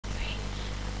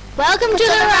Welcome to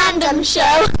the random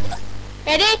show.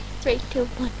 Ready? 3, 2,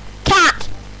 1. Cat.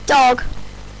 Dog.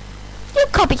 You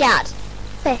copycat.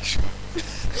 Fish.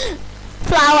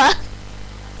 Flower.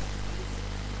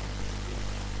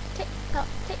 Tick tock,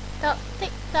 tick tock,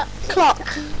 tick tock.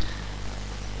 Clock.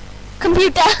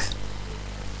 Computer.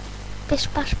 Bish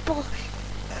bash bosh.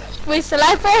 With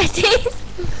celebrities.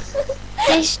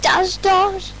 Dish dash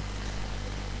dosh.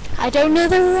 I don't know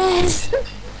the rest.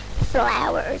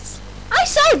 Flowers. I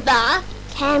said that.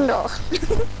 Candle.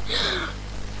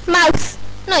 Mouse.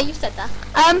 No, you said that.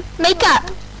 Makeup.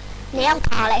 Nail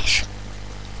polish.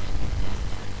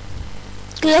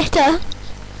 Glitter.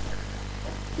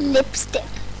 Lipstick.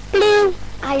 Blue.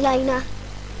 Eyeliner.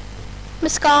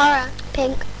 Mascara.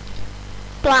 Pink.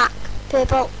 Black.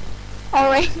 Purple.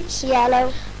 Orange.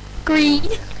 Yellow. Green.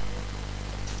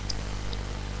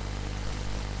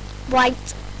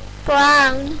 White.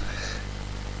 Brown.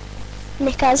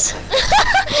 Knickers.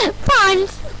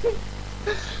 Pants.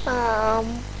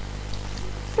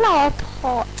 Flower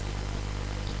pot.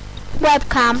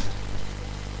 Webcam.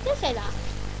 Did you say that?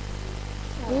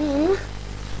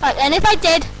 Right, and if I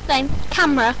did, then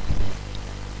camera.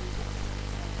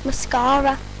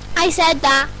 Mascara. I said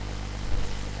that.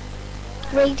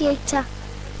 Radiator.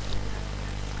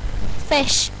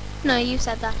 Fish. No, you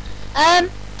said that.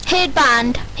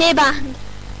 Headband. Hairband.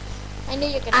 I knew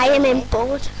you were gonna ironing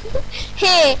board.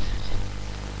 Here.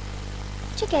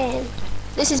 Chicken.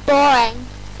 This is boring.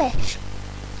 Fish.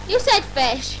 You said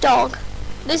fish. Dog.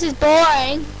 This is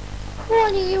boring.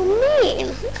 What do you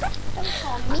mean? Don't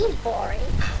call me boring.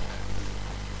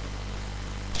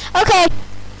 Okay.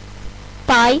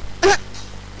 Bye.